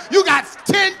scripture. You got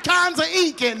 10 kinds of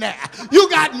ink in there. You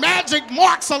got magic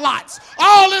marks-a-lots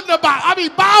all in the Bible.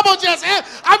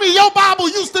 I mean, your Bible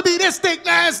used to be this thick,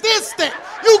 now it's this thick.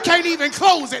 You can't even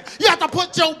close it. You have to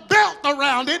put your belt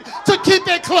around it to keep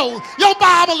it closed. Your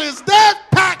Bible is that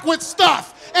packed with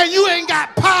stuff, and you ain't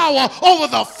got power over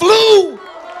the flu.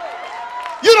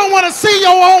 You don't want to see your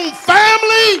own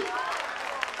family.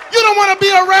 You don't want to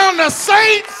be around the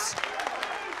saints.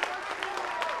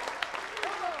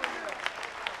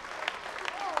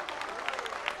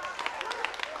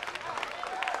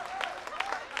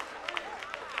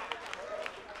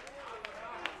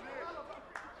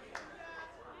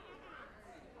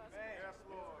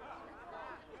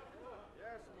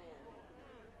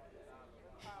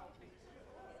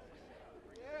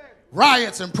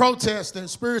 Riots and protests and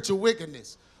spiritual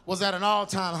wickedness was at an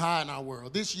all-time high in our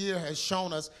world. This year has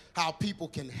shown us how people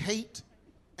can hate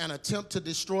and attempt to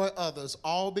destroy others,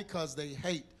 all because they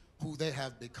hate who they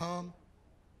have become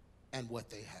and what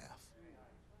they have.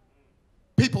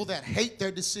 People that hate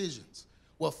their decisions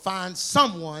will find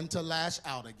someone to lash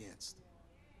out against.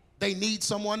 They need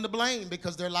someone to blame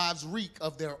because their lives reek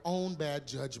of their own bad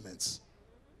judgments.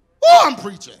 Oh, I'm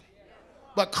preaching.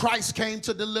 But Christ came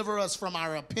to deliver us from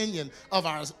our opinion of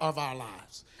our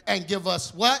lives and give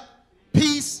us what?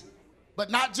 Peace, but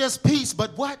not just peace,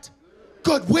 but what?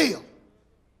 Goodwill.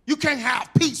 You can't have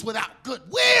peace without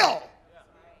goodwill.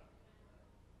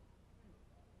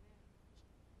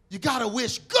 You got to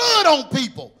wish good on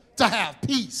people to have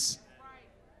peace.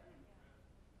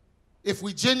 If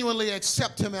we genuinely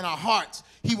accept him in our hearts,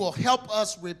 he will help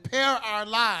us repair our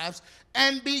lives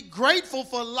and be grateful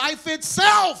for life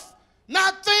itself.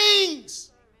 Not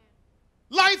things.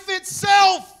 Life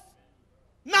itself,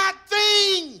 not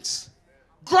things.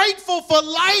 Grateful for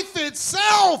life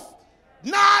itself,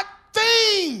 not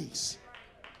things.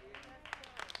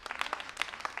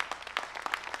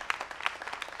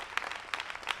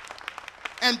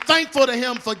 And thankful to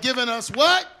him for giving us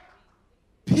what?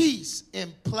 Peace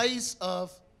in place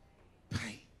of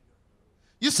pain.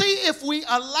 You see, if we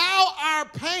allow our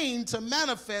pain to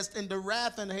manifest into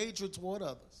wrath and hatred toward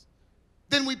others,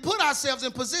 then we put ourselves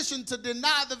in position to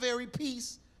deny the very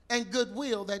peace and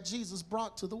goodwill that Jesus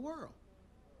brought to the world.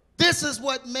 This is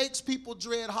what makes people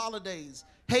dread holidays,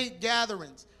 hate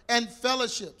gatherings and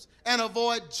fellowships, and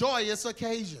avoid joyous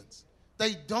occasions.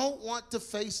 They don't want to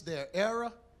face their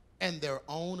error and their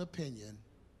own opinion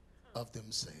of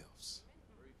themselves.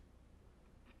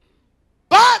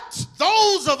 But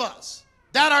those of us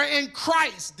that are in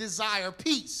Christ desire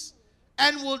peace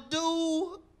and will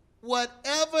do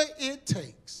whatever it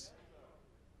takes.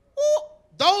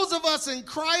 Those of us in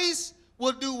Christ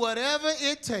will do whatever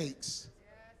it takes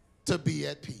to be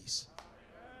at peace.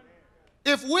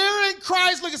 If we're in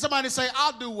Christ, look at somebody and say,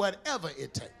 I'll do whatever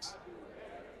it takes.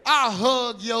 I'll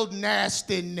hug your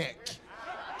nasty neck.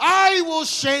 I will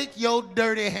shake your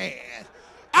dirty hand.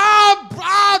 I'll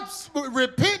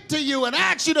repent to you and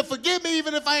ask you to forgive me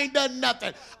even if I ain't done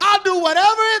nothing. I'll do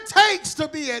whatever it takes to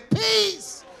be at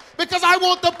peace. Because I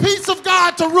want the peace of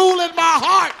God to rule in my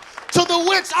heart, to the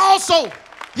which also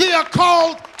ye are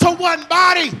called to one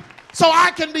body, so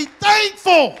I can be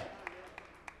thankful.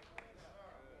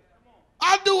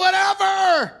 I'll do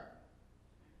whatever.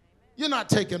 You're not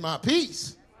taking my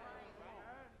peace.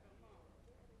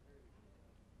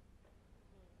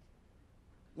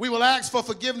 We will ask for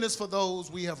forgiveness for those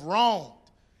we have wronged.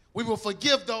 We will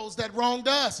forgive those that wronged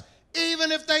us,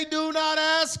 even if they do not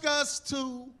ask us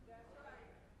to.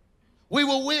 We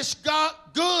will wish God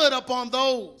good upon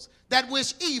those that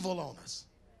wish evil on us.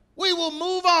 We will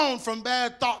move on from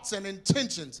bad thoughts and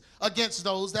intentions against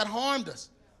those that harmed us.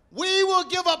 We will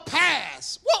give a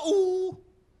pass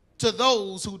to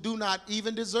those who do not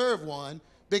even deserve one,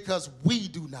 because we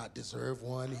do not deserve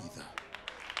one either.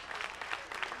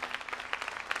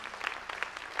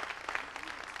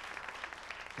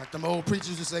 Like them old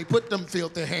preachers who say, put them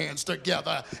filthy hands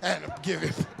together and give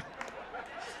it.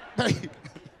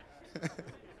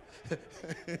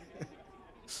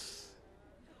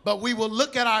 But we will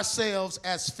look at ourselves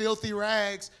as filthy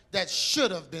rags that should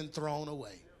have been thrown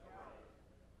away.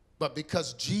 But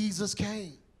because Jesus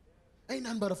came, ain't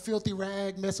nothing but a filthy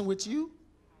rag messing with you.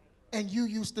 And you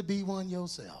used to be one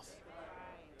yourself.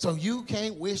 So you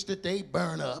can't wish that they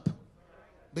burn up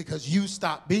because you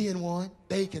stopped being one.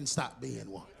 They can stop being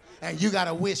one. And you got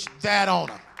to wish that on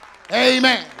them.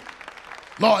 Amen.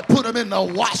 Lord, put them in the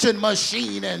washing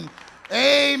machine and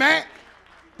amen.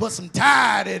 Put some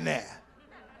Tide in there.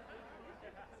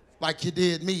 Like you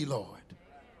did me, Lord.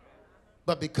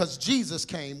 But because Jesus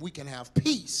came, we can have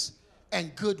peace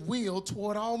and goodwill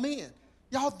toward all men.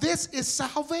 Y'all, this is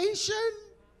salvation.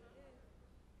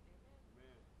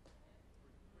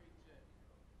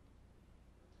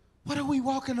 What are we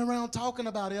walking around talking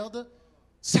about, elder?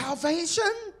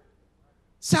 Salvation?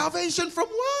 Salvation from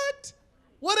what?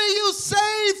 What are you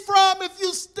saved from if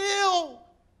you still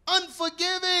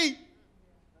unforgiving?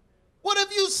 What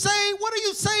are you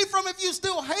saved from if you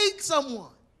still hate someone?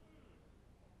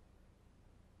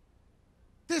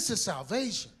 This is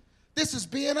salvation. This is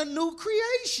being a new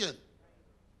creation.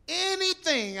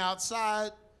 Anything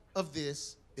outside of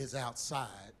this is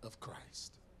outside of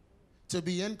Christ. To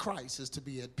be in Christ is to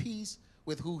be at peace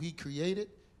with who he created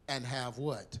and have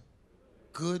what?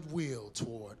 Goodwill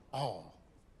toward all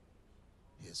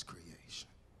his creation.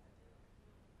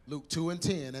 Luke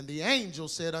 2:10, and the angel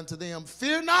said unto them,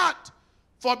 fear not,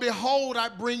 for behold, I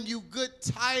bring you good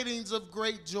tidings of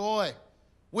great joy,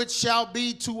 which shall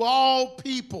be to all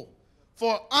people.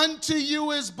 For unto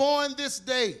you is born this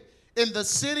day in the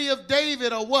city of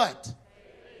David a what?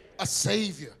 A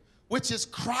Savior, which is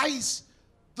Christ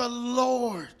the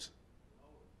Lord.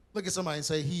 Look at somebody and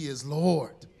say, he is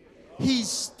Lord. He's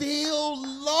still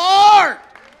Lord.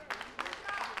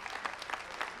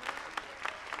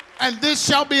 And this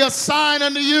shall be a sign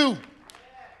unto you.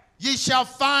 Ye shall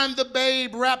find the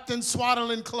babe wrapped in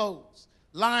swaddling clothes,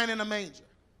 lying in a manger.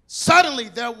 Suddenly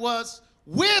there was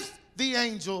with the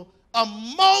angel a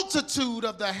multitude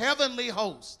of the heavenly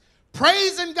host,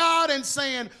 praising God and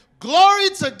saying, glory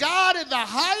to God in the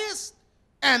highest,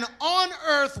 and on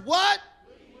earth what?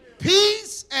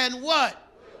 Peace and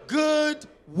what? Good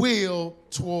will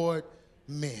toward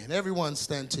men. Everyone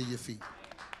stand to your feet.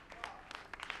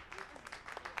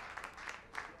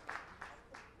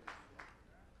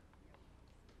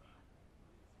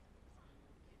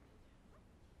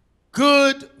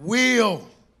 Good will,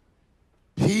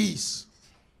 peace.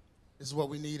 This is what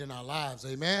we need in our lives.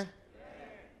 Amen.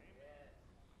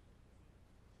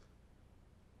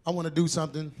 I want to do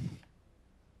something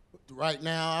right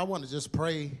now. I want to just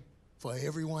pray for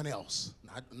everyone else.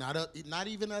 Not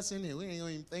even us in here. We ain't going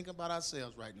to even think about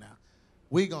ourselves right now.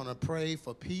 We're going to pray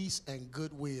for peace and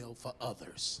goodwill for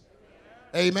others.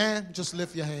 Amen. Just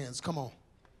lift your hands. Come on.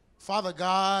 Father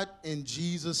God, in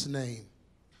Jesus' name,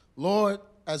 Lord,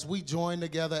 as we join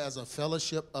together as a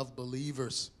fellowship of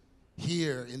believers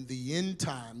here in the end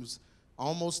times,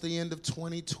 almost the end of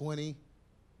 2020,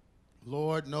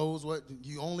 Lord knows what,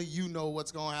 only you know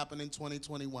what's going to happen in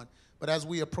 2021. But as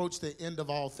we approach the end of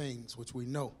all things, which we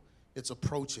know it's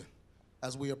approaching,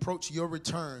 as we approach your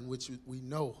return, which we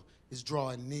know is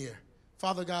drawing near,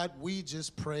 Father God, we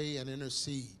just pray and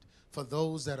intercede for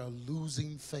those that are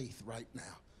losing faith right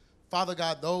now. Father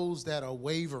God, those that are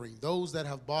wavering, those that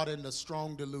have bought into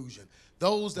strong delusion,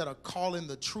 those that are calling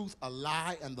the truth a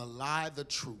lie and the lie the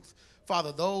truth.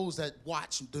 Father, those that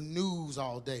watch the news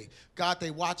all day. God,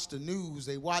 they watch the news,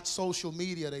 they watch social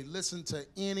media, they listen to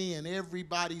any and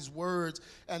everybody's words,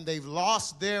 and they've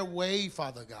lost their way,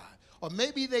 Father God. Or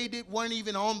maybe they weren't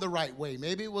even on the right way.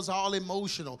 Maybe it was all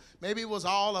emotional. Maybe it was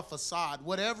all a facade.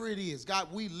 Whatever it is, God,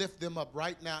 we lift them up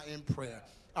right now in prayer.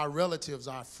 Our relatives,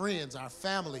 our friends, our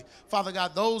family. Father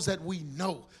God, those that we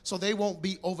know, so they won't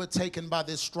be overtaken by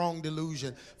this strong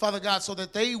delusion. Father God, so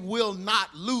that they will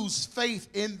not lose faith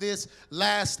in this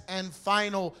last and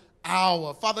final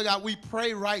hour. Father God, we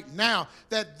pray right now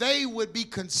that they would be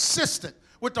consistent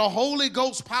with the Holy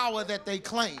Ghost power that they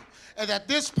claim, and that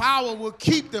this power will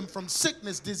keep them from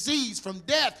sickness, disease, from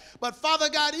death. But Father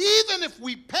God, even if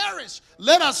we perish,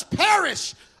 let us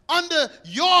perish under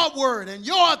your word and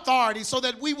your authority, so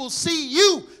that we will see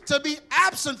you to be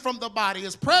absent from the body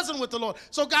as present with the Lord.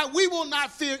 So God, we will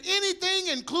not fear anything,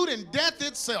 including death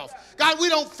itself. God, we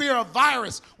don't fear a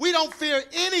virus. We don't fear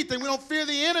anything. We don't fear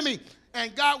the enemy.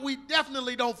 And God, we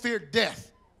definitely don't fear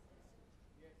death.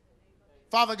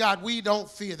 Father God, we don't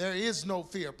fear. There is no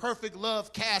fear. Perfect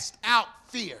love casts out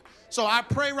fear. So I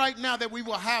pray right now that we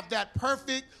will have that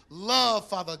perfect love,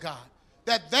 Father God,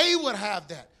 that they would have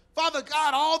that. Father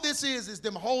God, all this is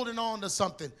them holding on to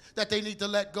something that they need to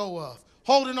let go of,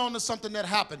 holding on to something that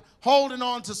happened, holding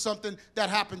on to something that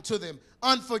happened to them.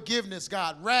 Unforgiveness,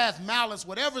 God, wrath, malice,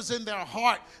 whatever's in their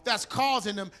heart that's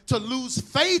causing them to lose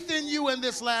faith in you in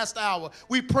this last hour.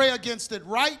 We pray against it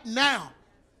right now.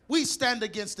 We stand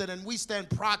against it, and we stand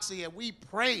proxy, and we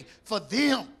pray for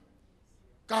them,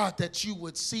 God, that you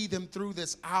would see them through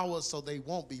this hour so they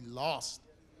won't be lost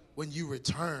when you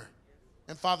return.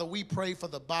 And Father, we pray for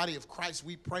the body of Christ.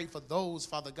 We pray for those,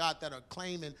 Father God, that are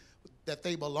claiming that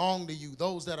they belong to you,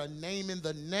 those that are naming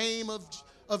the name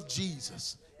of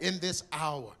Jesus in this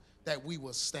hour, that we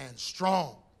will stand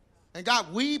strong And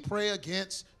God, we pray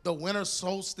against the winter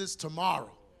solstice tomorrow.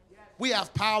 We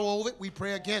have power over it. We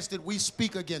pray against it. We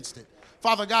speak against it.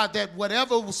 Father God, that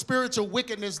whatever spiritual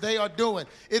wickedness they are doing,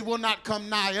 it will not come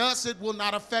nigh us. It will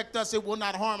not affect us. It will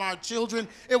not harm our children.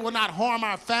 It will not harm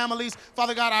our families.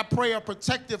 Father God, I pray a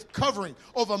protective covering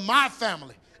over my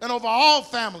family and over all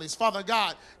families, Father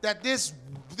God, that this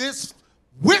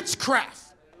witchcraft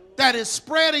that is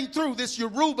spreading through this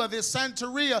Yoruba, this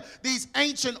Santeria, these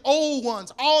ancient old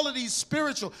ones, all of these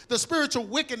the spiritual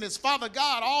wickedness, Father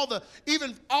God,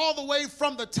 even all the way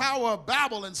from the Tower of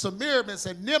Babel and Semiramis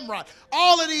and Nimrod,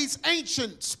 all of these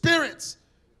ancient spirits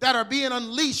that are being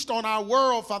unleashed on our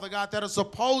world, Father God, that are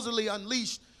supposedly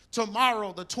unleashed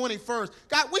tomorrow, the 21st.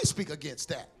 God, we speak against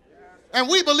that. And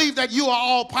we believe that you are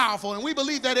all powerful, and we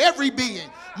believe that every being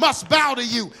must bow to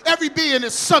you. Every being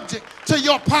is subject to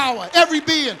your power. Every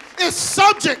being is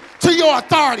subject to your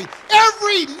authority.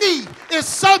 Every knee is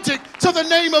subject to the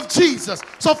name of Jesus.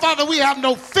 So, Father, we have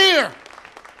no fear,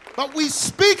 but we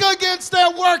speak against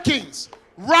their workings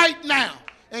right now.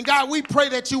 And God, we pray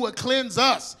that you would cleanse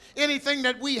us. Anything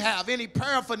that we have, any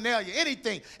paraphernalia,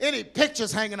 anything, any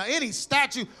pictures hanging on, any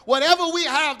statue, whatever we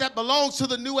have that belongs to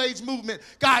the New Age movement,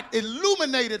 God,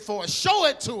 illuminate it for us. Show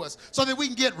it to us so that we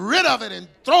can get rid of it and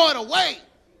throw it away.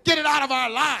 Get it out of our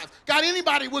lives. God,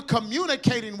 anybody we're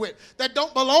communicating with that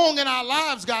don't belong in our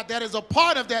lives, God, that is a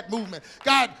part of that movement,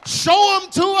 God, show them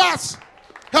to us.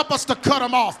 Help us to cut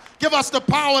them off. Give us the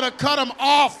power to cut them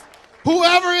off.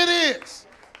 Whoever it is,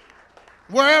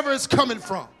 wherever it's coming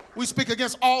from. We speak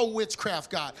against all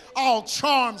witchcraft, God, all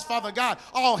charms, Father God,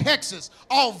 all hexes,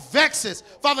 all vexes,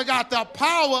 Father God, the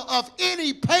power of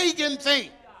any pagan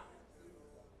thing.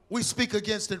 We speak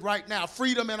against it right now.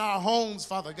 Freedom in our homes,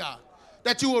 Father God,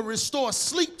 that you will restore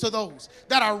sleep to those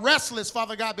that are restless,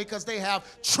 Father God, because they have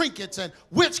trinkets and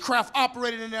witchcraft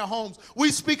operating in their homes.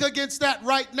 We speak against that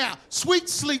right now. Sweet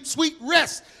sleep, sweet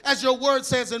rest, as your word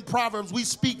says in Proverbs. We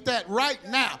speak that right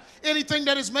now. Anything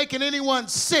that is making anyone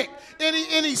sick,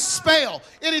 any spell,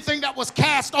 anything that was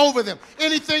cast over them,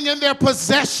 anything in their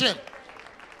possession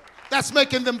that's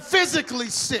making them physically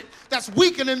sick, that's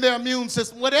weakening their immune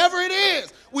system, whatever it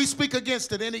is, we speak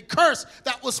against it. Any curse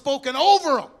that was spoken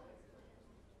over them,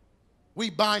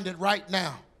 we bind it right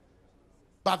now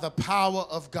by the power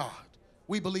of God.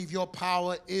 We believe your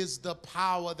power is the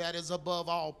power that is above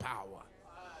all power.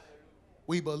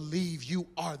 We believe you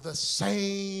are the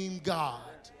same God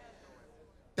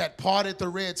that parted the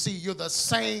Red Sea. You're the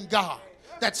same God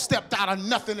that stepped out of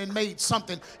nothing and made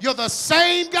something. You're the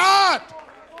same God.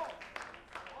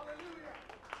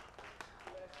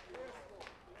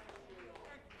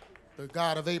 The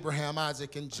God of Abraham,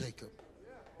 Isaac, and Jacob.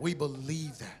 We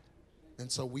believe that.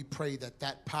 And so we pray that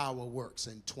that power works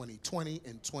in 2020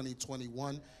 and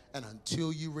 2021 and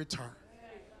until you return.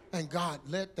 And God,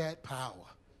 let that power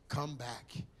come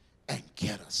back and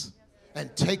get us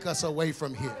and take us away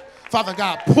from here. Father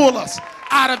God, pull us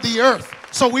out of the earth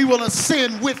so we will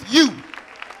ascend with you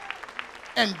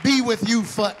and be with you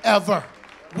forever.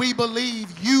 We believe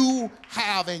you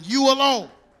have, and you alone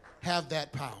have,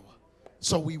 that power.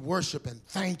 So we worship and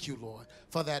thank you, Lord,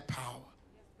 for that power.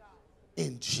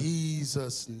 In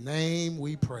Jesus' name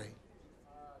we pray.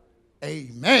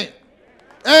 Amen.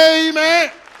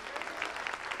 Amen.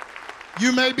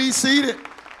 You may be seated.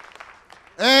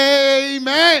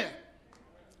 Amen.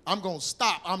 I'm going to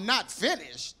stop. I'm not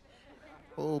finished.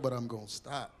 Oh, but I'm going to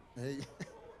stop. Hey.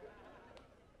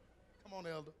 Come on,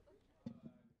 Elder.